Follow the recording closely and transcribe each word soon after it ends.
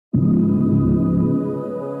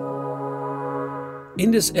In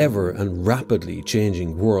this ever and rapidly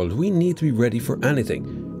changing world, we need to be ready for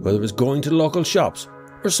anything, whether it's going to local shops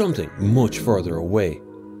or something much further away.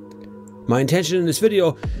 My intention in this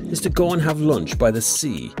video is to go and have lunch by the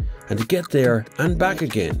sea and to get there and back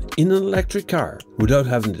again in an electric car without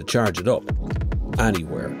having to charge it up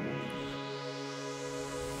anywhere.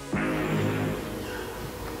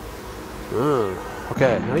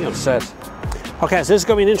 Okay, I think I'm set. Okay, so this is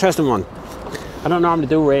going to be an interesting one. I don't normally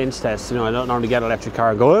do range tests, you know, I don't normally get an electric car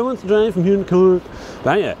and go, I want to drive from here to Cork.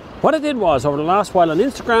 But anyway, what I did was, over the last while on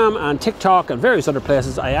Instagram and TikTok and various other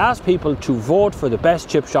places, I asked people to vote for the best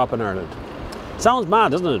chip shop in Ireland. Sounds mad,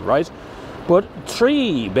 doesn't it, right? But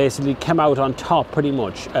 3 basically came out on top pretty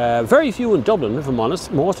much. Very few in Dublin, if I'm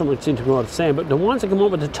honest. Most of them seem to come out the same, but the ones that came up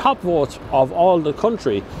with the top votes of all the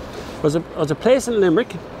country was a place in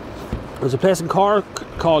Limerick, there's a place in Cork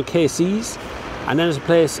called KC's, and then there's a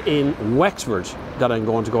place in Wexford that I'm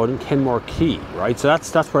going to go in Kenmore Quay, right? So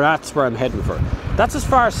that's where I'm heading for. That's as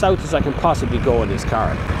far south as I can possibly go in this car.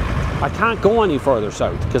 I can't go any further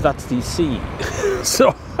south because that's the sea.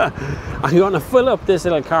 So I'm going to fill up this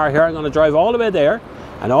little car here. I'm going to drive all the way there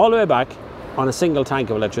and all the way back on a single tank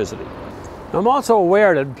of electricity. I'm also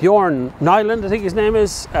aware that Bjorn Nyland, I think his name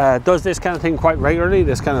is, does this kind of thing quite regularly,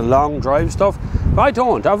 this kind of long drive stuff. But I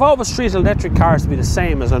don't. I've always treated electric cars to be the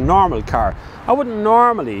same as a normal car. I wouldn't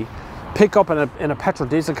normally pick up in a petrol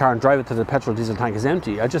diesel car and drive it to the petrol diesel tank is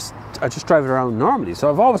empty. I just drive it around normally. So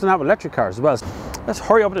I've always done that with electric cars as well. Let's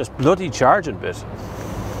hurry up with this bloody charging bit.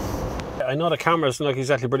 I know the camera's not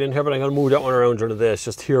exactly brilliant here, but I'm going to move that one around during this,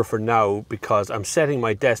 just here for now, because I'm setting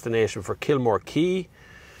my destination for Kilmore Quay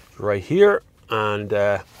right here, and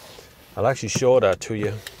I'll actually show that to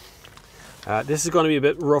you. This is going to be a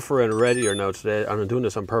bit rougher and readier now today, and I'm doing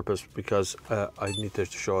this on purpose because I need to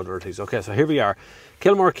show other things. Okay, so here we are,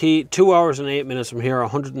 Kilmore Quay, 2 hours and 8 minutes from here,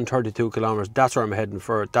 132 kilometers. That's where I'm heading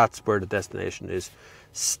for. That's where the destination is.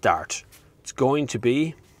 Start. It's going to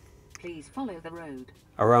be, please follow the road,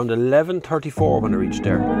 around 11:34 when I reach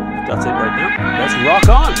there. That's it right now. Let's rock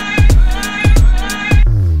on.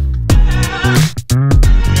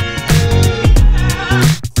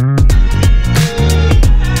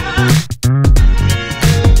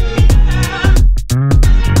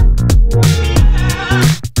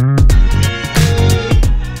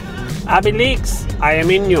 Abbeyleix, I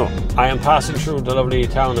am in you. I am passing through the lovely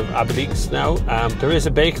town of Abbeyleix now. There is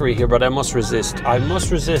a bakery here, but I must resist. I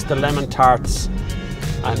must resist the lemon tarts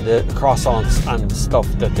and the croissants and stuff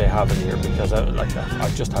that they have in here, because I like that.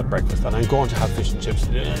 I've just had breakfast and I'm going to have fish and chips.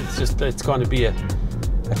 It's going to be a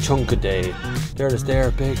chunk a day. There's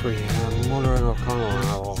their bakery, Muller and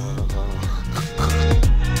O'Connell.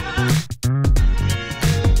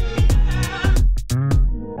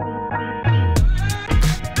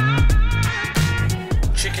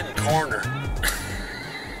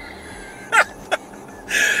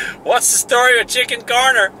 What's the story with Chicken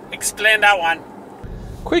Corner? Explain that one.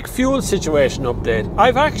 Quick fuel situation update.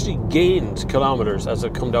 I've actually gained kilometers as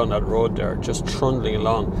I've come down that road there, just trundling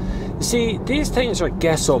along. You see, these things are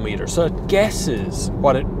guessometers, so it guesses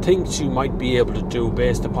what it thinks you might be able to do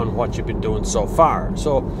based upon what you've been doing so far.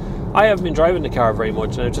 So I haven't been driving the car very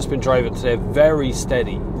much, and I've just been driving today very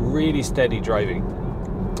steady, really steady driving.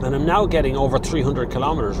 And I'm now getting over 300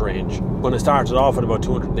 kilometers range when I started off at about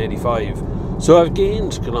 285. So I've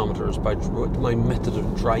gained kilometers by my method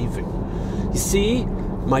of driving. You see,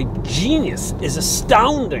 my genius is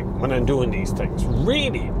astounding when I'm doing these things.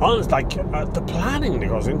 Really, honest, like the planning that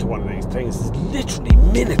goes into one of these things is literally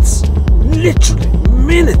minutes. Literally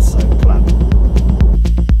minutes I've planned.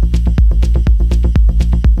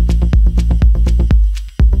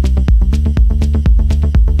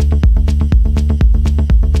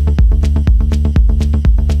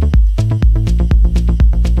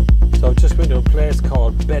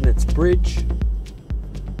 Bridge,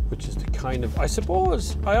 which is the kind of, I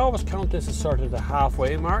suppose, I always count this as sort of the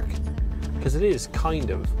halfway mark, because it is kind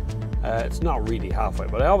of, it's not really halfway,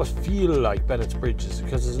 but I always feel like Bennett's Bridge is,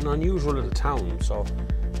 because it's an unusual little town. So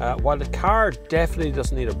while the car definitely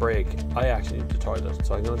doesn't need a brake, I actually need the toilet,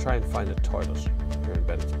 so I'm going to try and find a toilet here in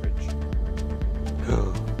Bennett's Bridge.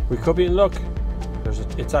 We could be in luck.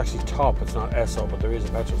 It's actually top, it's not Esso, but there is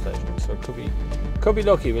a petrol station, so it could be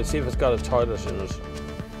lucky. We'll see if it's got a toilet in it.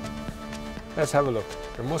 Let's have a look.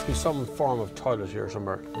 There must be some form of toilet here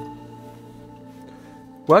somewhere.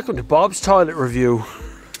 Welcome to Bob's Toilet Review.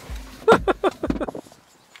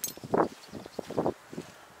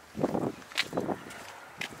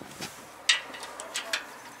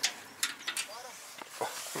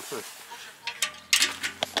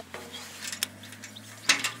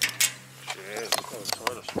 Jeez,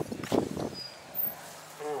 toilet.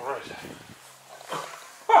 All right.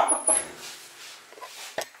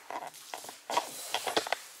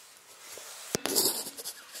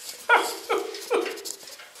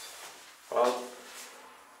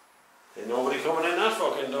 There's nobody coming in that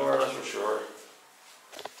fucking door, that's for sure.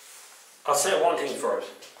 I'll say one thing for it.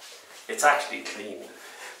 It's actually clean. It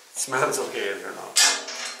smells okay in here now.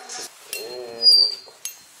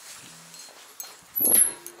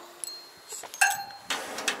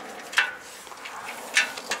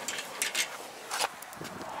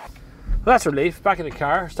 Well, that's a relief. Back in the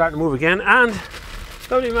car, starting to move again, and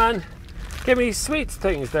lovely man gave me sweet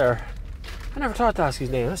things there. I never thought to ask his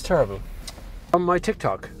name, that's terrible. On my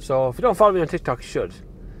TikTok, so if you don't follow me on TikTok, you should.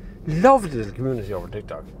 Lovely little community over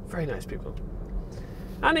TikTok. Very nice people.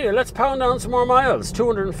 Anyway, let's pound down some more miles.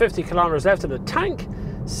 250 kilometers left in the tank,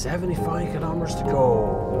 75 kilometers to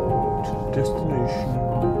go to the destination.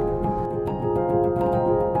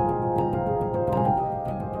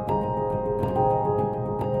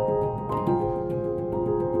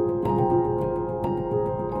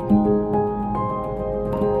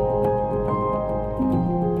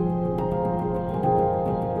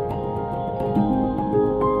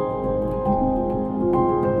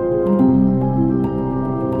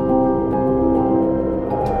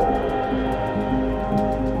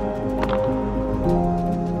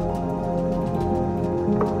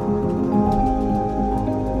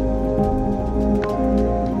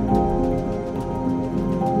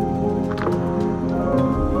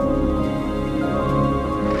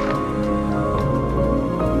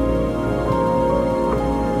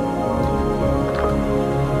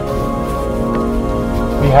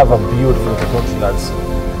 We have a beautiful little country, lads.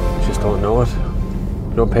 You just don't know it.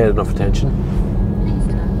 You don't pay it enough attention. Please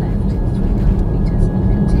turn left 300 meters and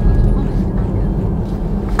continue to follow the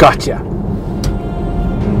anchor. Gotcha!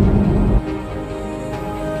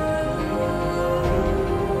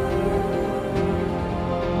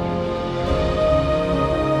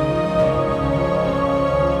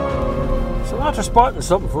 So after spotting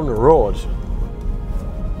something from the road,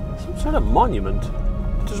 some sort of monument.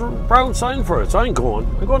 There's a brown sign for it, so I'm going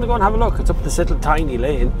to go and have a look. It's up this little tiny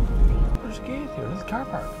lane. There's a gate here, a little car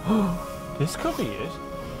park. This could be it.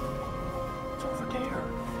 It's over there.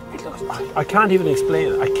 It looks. I can't even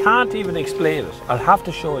explain it. I can't even explain it. I'll have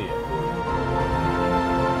to show you.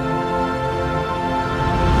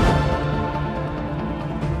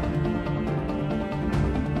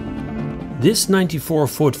 This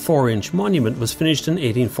 94-foot 4-inch monument was finished in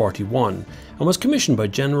 1841 and was commissioned by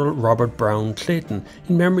General Robert Brown Clayton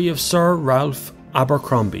in memory of Sir Ralph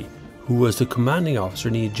Abercrombie, who was the commanding officer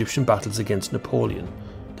in the Egyptian battles against Napoleon.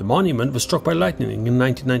 The monument was struck by lightning in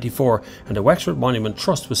 1994 and the Wexford Monument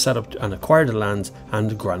Trust was set up and acquired the lands and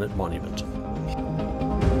the granite monument.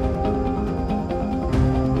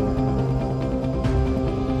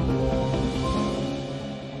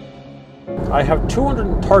 I have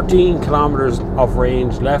 213 kilometers of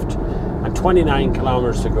range left and 29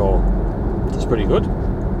 kilometers to go. That's pretty good.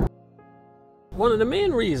 One of the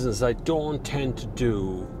main reasons I don't tend to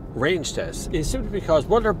do range tests is simply because,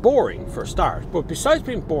 well, they're boring for a start, but besides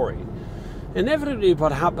being boring, inevitably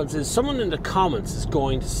what happens is someone in the comments is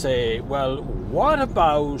going to say, well, what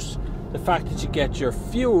about the fact that you get your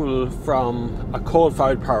fuel from a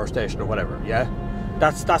coal-fired power station or whatever, yeah?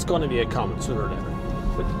 That's going to be a comment sooner or later.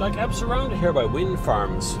 But like, I'm surrounded here by wind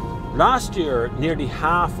farms. Last year, nearly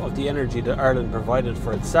half of the energy that Ireland provided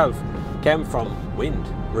for itself came from wind,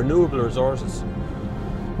 renewable resources.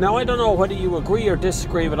 Now, I don't know whether you agree or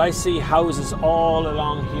disagree, but I see houses all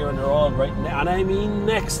along here and they're all right, and I mean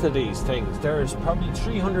next to these things. There's probably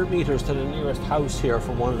 300 metres to the nearest house here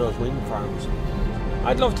from one of those wind farms.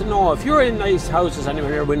 I'd love to know, if you're in nice houses anywhere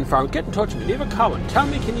near a wind farm, get in touch with me, leave a comment. Tell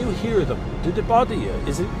me, can you hear them? Do they bother you?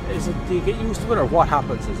 Do you get used to it, or what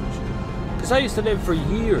happens, is it? Because I used to live for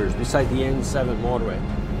years beside the N7 motorway.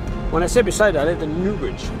 When I say beside it, I lived in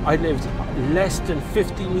Newbridge. I lived less than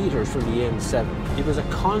 50 metres from the N7. It was a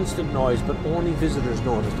constant noise, but only visitors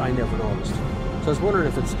noticed. I never noticed. So I was wondering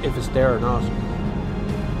if it's there or not.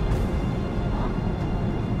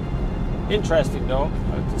 Interesting though.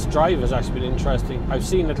 This drive has actually been interesting. I've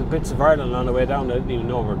seen little bits of Ireland on the way down. I didn't even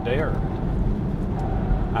know we're there.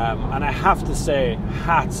 And I have to say,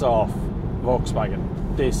 hats off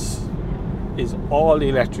Volkswagen. This is all the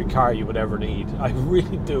electric car you would ever need. I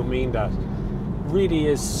really do mean that. Really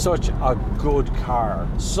is such a good car.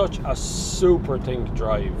 Such a super thing to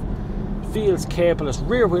drive. It feels capable. It's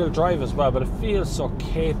rear wheel drive as well, but it feels so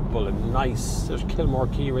capable and nice. There's Kilmore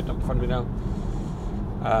Key written up in front of me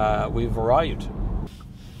now. We've arrived.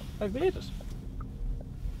 I've made it.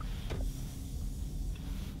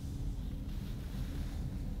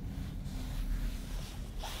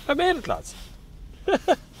 I made it, lads.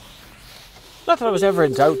 Not that I was ever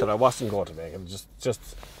in doubt that I wasn't going to make it.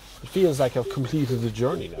 Just it feels like I've completed the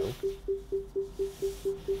journey now.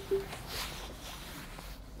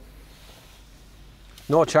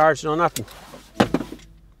 No charge, no nothing.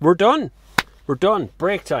 We're done. We're done.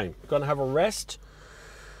 Break time. Gonna have a rest.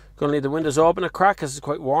 Gonna leave the windows open a crack because it's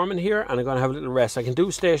quite warm in here, and I'm gonna have a little rest. I can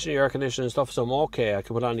do stationary air conditioning and stuff, so I'm okay. I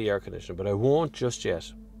can put on the air conditioner, but I won't just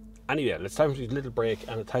yet. Anyway, it's time for a little break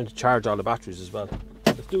and it's time to charge all the batteries as well.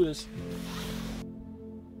 Let's do this.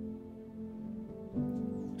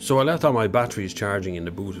 So I left all my batteries charging in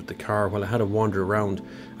the boot of the car while I had a wander around.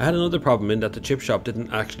 I had another problem in that the chip shop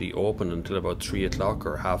didn't actually open until about 3 o'clock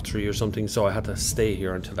or half 3 or something, so I had to stay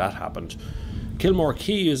here until that happened. Kilmore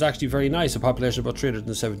Quay is actually very nice, a population of about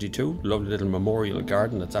 372, lovely little memorial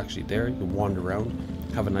garden that's actually there. You can wander around,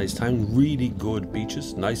 have a nice time, really good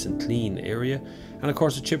beaches, nice and clean area, and of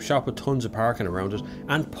course a chip shop with tons of parking around it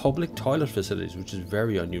and public toilet facilities, which is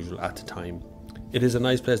very unusual at the time. It is a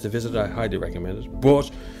nice place to visit, I highly recommend it, but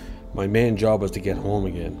my main job was to get home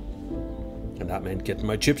again, and that meant getting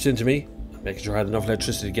my chips into me and making sure I had enough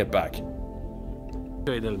electricity to get back. I'll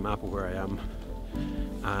show you a little map of where I am,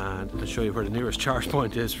 and I'll show you where the nearest charge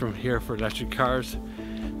point is from here for electric cars.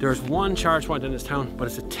 There's one charge point in this town, but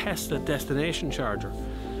it's a Tesla destination charger,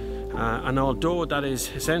 and although that is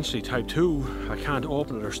essentially type 2, I can't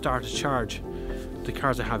open it or start a charge. The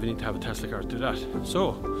cars I have, you need to have a Tesla car to do that,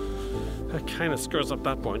 so that kind of screws up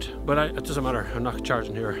that point, but it doesn't matter. I'm not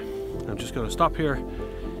charging here. I'm just going to stop here,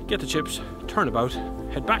 get the chips, turn about,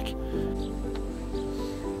 head back.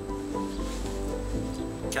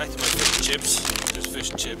 Collect my fish and chips. There's fish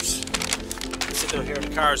and chips. Sit down here,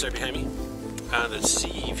 the cars are behind me, and it's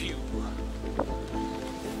sea view.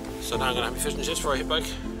 So now I'm going to have my fish and chips before I head back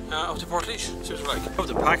up to Portlaoise. See what it's like. Love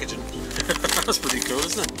the packaging. That's pretty cool,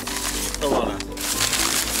 isn't it? Love all that.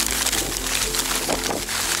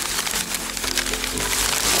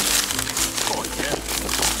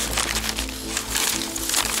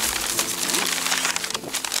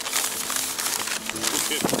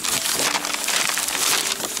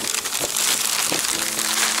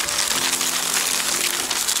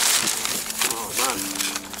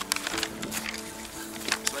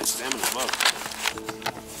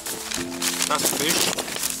 That's the fish,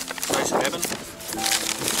 nice and heaven.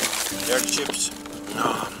 There are the chips.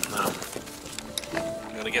 No.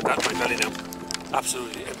 I'm gonna get that in my belly now.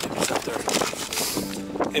 Absolutely empty myself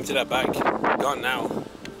there. Empty that bag. Gone now.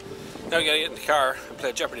 Now I gotta get in the car and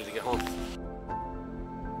play Jeopardy to get home.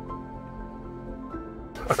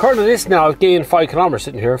 According to this now, I've gained 5 kilometers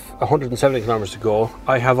sitting here, 170 kilometers to go.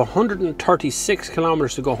 I have 136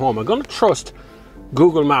 kilometers to go home. I'm gonna trust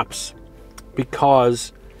Google Maps,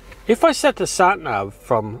 because if I set the sat-nav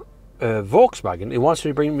from Volkswagen, it wants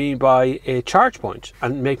to bring me by a charge point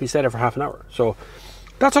and make me stay there for half an hour. So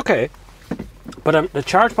that's okay, but the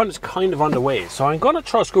charge point is kind of on the way. So I'm going to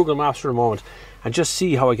trust Google Maps for a moment and just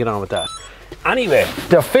see how I get on with that. Anyway,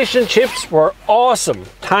 the fish and chips were awesome.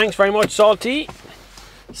 Thanks very much, Salty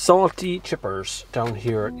Chippers down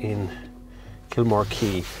here in Kilmore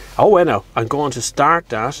Quay. Oh, well, now I'm going to start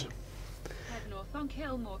that.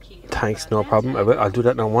 Thanks, no problem. I'll do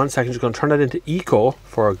that now in 1 second. Just going to turn that into eco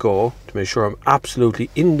for a go to make sure I'm absolutely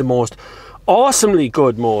in the most awesomely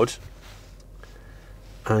good mode,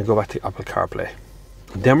 and go back to Apple CarPlay.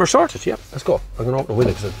 And then we're sorted. Yep, let's go. I'm going to open the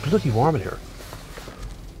window because it's bloody warm in here.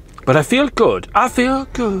 But I feel good. I feel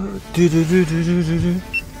good.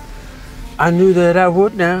 I knew that I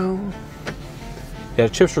would now. Yeah, the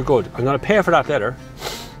chips were good. I'm going to pay for that later.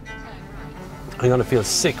 I'm going to feel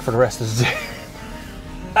sick for the rest of the day.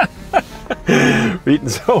 We're eating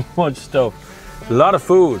so much stuff. A lot of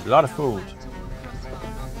food.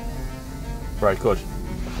 Right, good.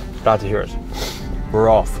 Glad to hear it. We're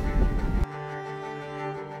off.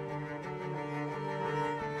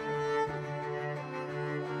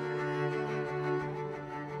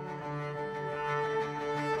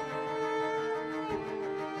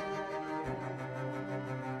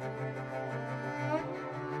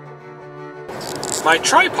 My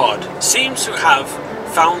tripod seems to have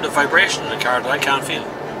found a vibration in the car that I can't feel.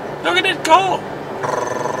 Look at it go!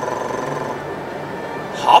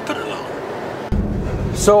 Hopping along.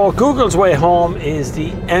 So Google's way home is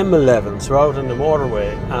the M11, so out on the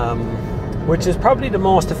motorway, which is probably the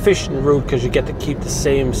most efficient route because you get to keep the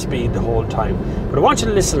same speed the whole time. But I want you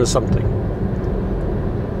to listen to something.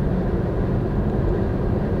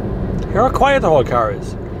 Hear how quiet the whole car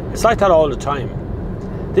is. It's like that all the time.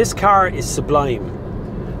 This car is sublime.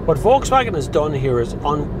 What Volkswagen has done here is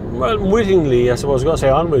unwittingly, I suppose I was going to say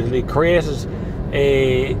unwittingly, created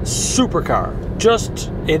a supercar.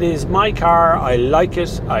 It is my car, I like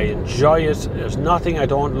it, I enjoy it, there's nothing I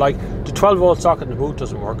don't like. The 12 volt socket in the boot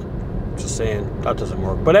doesn't work, just saying, that doesn't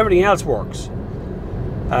work. But everything else works.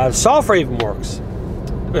 Software even works.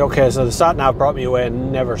 Okay, so the sat nav brought me away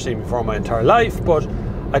and never seen me before in my entire life, but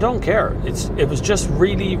I don't care. It was just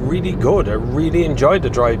really, really good. I really enjoyed the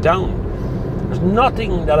drive down. There's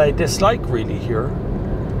nothing that I dislike really here.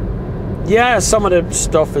 Yeah, some of the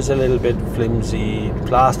stuff is a little bit flimsy,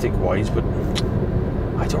 plastic-wise, but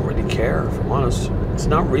I don't really care, if I'm honest. It's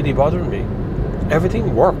not really bothering me.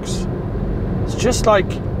 Everything works. It's just like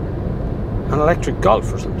an electric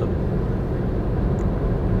Golf or something.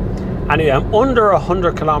 Anyway, I'm under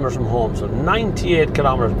 100 kilometers from home, so 98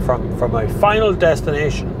 kilometers from my final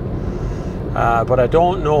destination. But I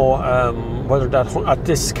don't know whether that at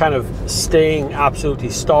this kind of staying absolutely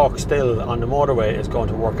stock still on the motorway is going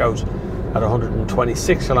to work out at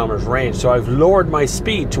 126 kilometers range. So I've lowered my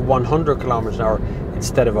speed to 100 kilometers an hour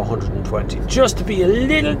instead of 120, just to be a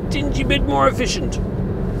little dingy bit more efficient.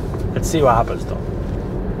 Let's see what happens though.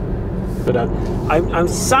 But I'm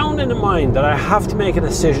sound in the mind that I have to make a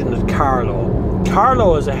decision at Carlow.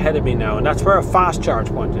 Carlow is ahead of me now, and that's where a fast charge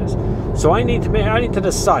point is. So I need to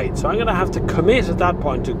decide. So I'm going to have to commit at that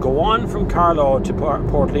point to go on from Carlow to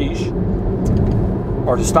Portlaoise,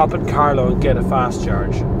 or to stop at Carlow and get a fast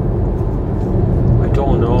charge. I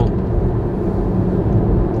don't know.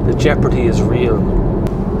 The jeopardy is real.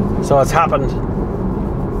 So it's happened.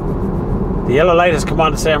 The yellow light has come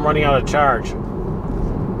on to say I'm running out of charge.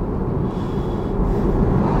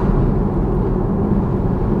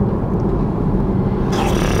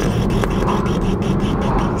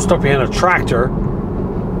 Stuck behind a tractor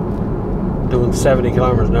doing 70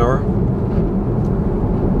 kilometers an hour.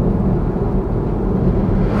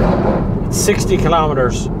 It's 60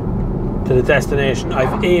 kilometers to the destination.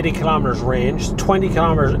 I've 80 kilometers range, 20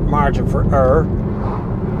 kilometers margin for error.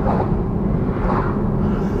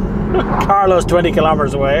 Carlow's 20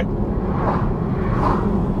 kilometers away.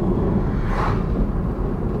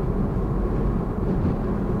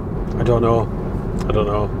 I don't know.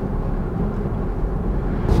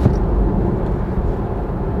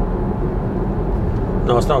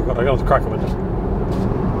 No, it's not good. I got to crack a minute.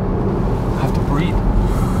 I have to breathe.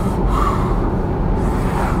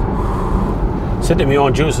 Sitting in my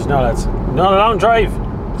own juices now, lads. No, I don't drive.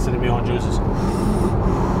 Sitting in my own juices.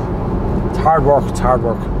 It's hard work. It's hard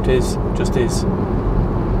work. It is. It just is.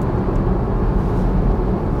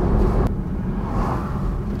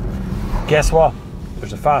 Guess what?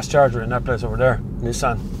 There's a fast charger in that place over there.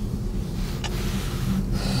 Nissan.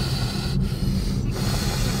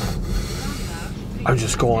 I'm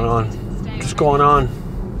just going on. Just going on.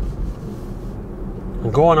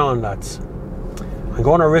 I'm going on, lads. I'm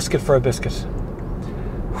going to risk it for a biscuit.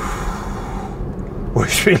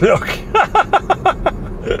 Wish me luck.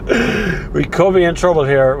 We could be in trouble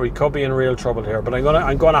here. We could be in real trouble here. But I'm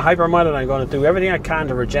going to hypermile it. I'm going to do everything I can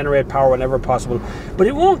to regenerate power whenever possible. But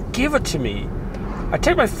it won't give it to me. I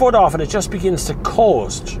take my foot off and it just begins to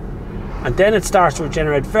coast. And then it starts to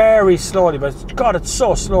regenerate very slowly. But God, it's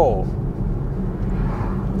so slow.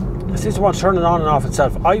 It seems to want to turn it on and off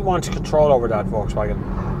itself. I want control over that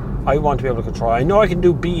Volkswagen. I want to be able to control. I know I can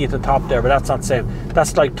do B at the top there, but that's not the same.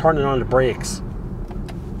 That's like turning on the brakes.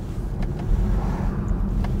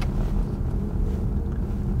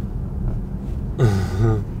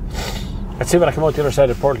 Let's see what I come out the other side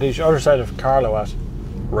of Portlaoise, other side of Carlow at,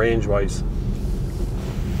 range-wise.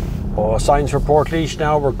 Oh, signs for Portlaoise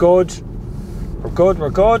now. We're good. We're good. We're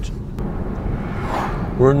good.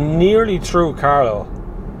 We're nearly through Carlow.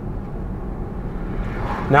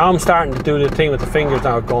 Now I'm starting to do the thing with the fingers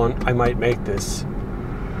now, going, I might make this.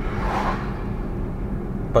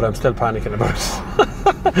 But I'm still panicking about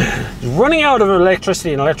it. Running out of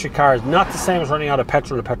electricity in an electric car is not the same as running out of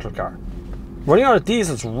petrol in a petrol car. Running out of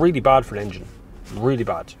diesel is really bad for the engine. Really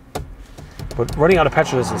bad. But running out of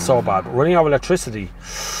petrol isn't so bad. But running out of electricity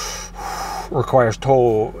requires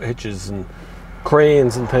tow hitches and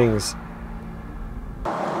cranes and things.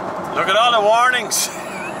 Look at all the warnings.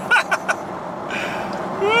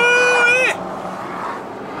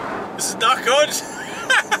 This is not good.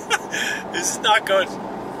 This is not good.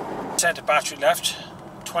 Percent of battery left,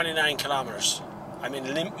 29 kilometers. I'm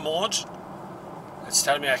in limp mode. It's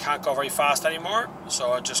telling me I can't go very fast anymore,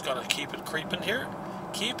 so I'm just gonna keep it creeping here.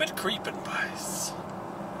 Keep it creeping, boys.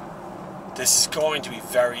 This is going to be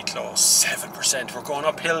very close. 7%. We're going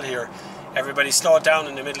uphill here. Everybody slow down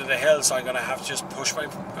in the middle of the hill, so I'm gonna have to just push my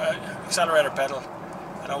accelerator pedal.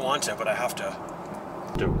 I don't want to, but I have to.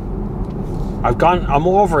 I'm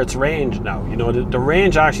over its range now. You know, the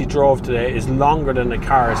range I actually drove today is longer than the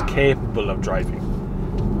car is capable of driving.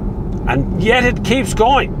 And yet it keeps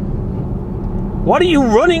going. What are you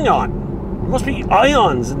running on? There must be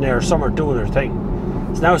ions in there somewhere doing their thing.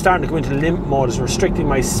 It's now starting to go into limp mode. It's restricting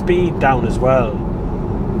my speed down as well.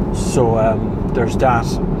 So, there's that.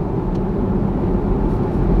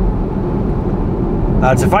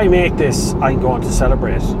 Lads, if I make this, I'm going to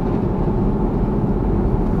celebrate.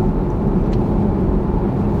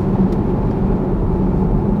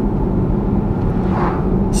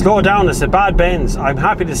 Slow down, it's the bad bends. I'm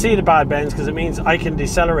happy to see the bad bends because it means I can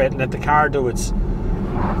decelerate and let the car do its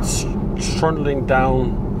trundling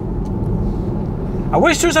down. I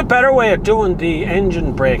wish there was a better way of doing the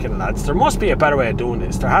engine braking, lads. There must be a better way of doing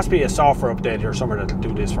this. There has to be a software update here somewhere that'll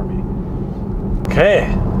do this for me. Okay,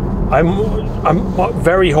 I'm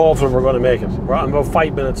very hopeful we're going to make it. I'm about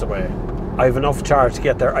 5 minutes away. I have enough charge to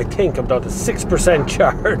get there. I think I'm down to 6%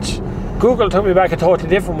 charge. Google took me back a totally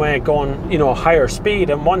different way, going, you know, higher speed.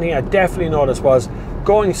 And one thing I definitely noticed was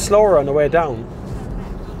going slower on the way down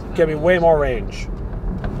gave me way more range.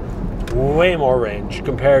 Way more range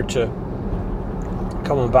compared to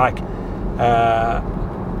coming back.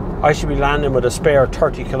 I should be landing with a spare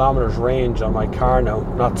 30 kilometers range on my car now,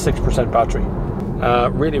 not 6% battery.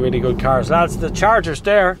 Really, really good cars. Lads, the charger's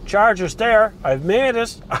there. Charger's there. I've made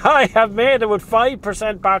it. I have made it with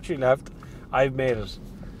 5% battery left. I've made it.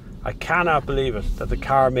 I cannot believe it that the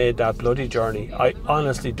car made that bloody journey. I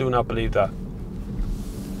honestly do not believe that.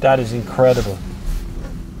 That is incredible.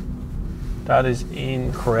 That is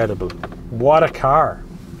incredible. What a car.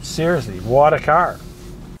 Seriously, what a car.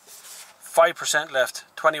 5% left,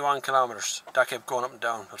 21 kilometers. That kept going up and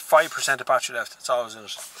down. But 5% of battery left, that's all I was in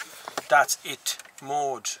it. That's it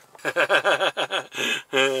mode.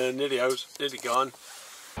 Nearly out, nearly gone.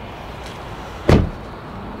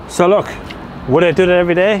 So look, would I do that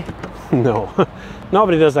every day? No,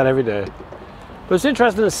 nobody does that every day. But it's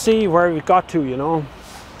interesting to see where we got to, you know.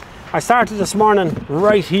 I started this morning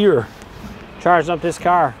right here, charging up this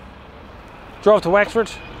car. Drove to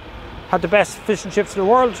Wexford, had the best fish and chips in the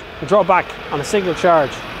world, and drove back on a single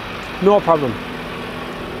charge. No problem.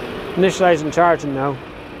 Initializing charging now.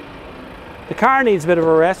 The car needs a bit of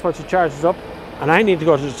a rest once it charges up, and I need to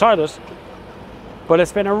go to the toilet. But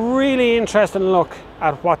it's been a really interesting look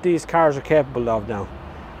at what these cars are capable of now.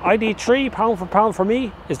 ID3, pound for pound for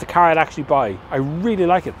me, is the car I'd actually buy. I really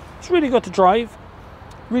like it. It's really good to drive,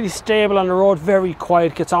 really stable on the road, very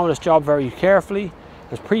quiet, gets on with its job very carefully.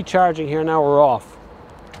 There's pre-charging here now, we're off.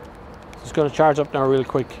 It's going to charge up now real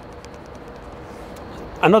quick.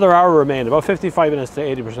 Another hour remain, about 55 minutes to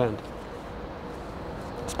 80%.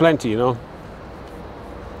 It's plenty, you know.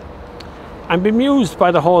 I'm bemused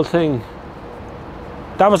by the whole thing.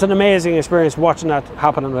 That was an amazing experience watching that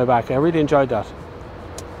happen on my back. I really enjoyed that.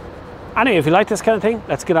 Anyway, if you like this kind of thing,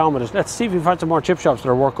 let's get on with it. Let's see if we can find some more chip shops that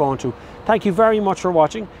are worth going to. Thank you very much for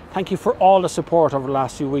watching. Thank you for all the support over the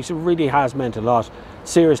last few weeks. It really has meant a lot.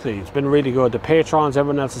 Seriously, it's been really good. The patrons,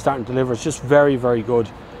 everyone else is starting to deliver. It's just very, very good.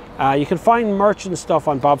 You can find merch and stuff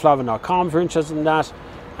on bobflavin.com if you're interested in that.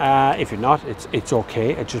 If you're not, it's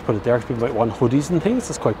okay. I just put it there because people might want hoodies and things.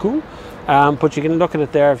 That's quite cool. But you can look at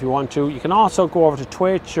it there if you want to. You can also go over to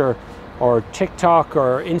Twitch or TikTok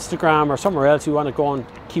or Instagram or somewhere else you want to go and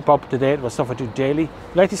keep up to date with stuff I do daily. If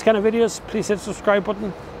you like these kind of videos, please hit the subscribe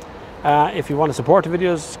button. If you want to support the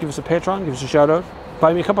videos, give us a Patreon, give us a shout out.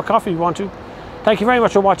 Buy me a cup of coffee if you want to. Thank you very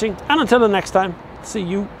much for watching, and until the next time, see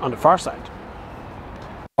you on the far side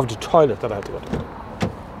of the toilet that I have to go to.